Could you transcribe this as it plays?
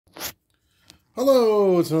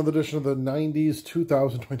Hello, it's another edition of the 90s,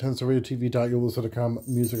 2000, 2010s RadioTV.YOLOSA.com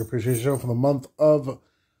Music Appreciation Show for the month of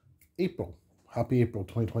April. Happy April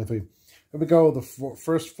 2023. Here we go, the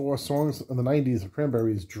first four songs in the 90s of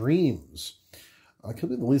Cranberries, Dreams. I could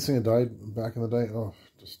be the lead singer died back in the day. Oh,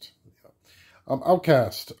 just, yeah.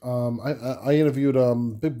 Outkast. I interviewed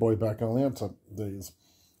Big Boy back in Atlanta days.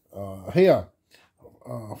 Hey Ya,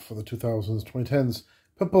 for the 2000s, 2010s.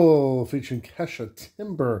 Pitbull featuring Kesha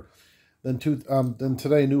Timber. Then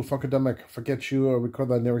today, new Funkademic, Forget You,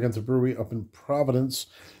 recorded at Narragansett Brewery up in Providence.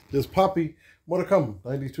 There's Poppy, more to come.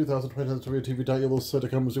 90s, 2000, 2010,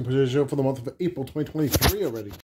 TV.YOLOSA.com Music Appreciation Show for the month of April 2023 already.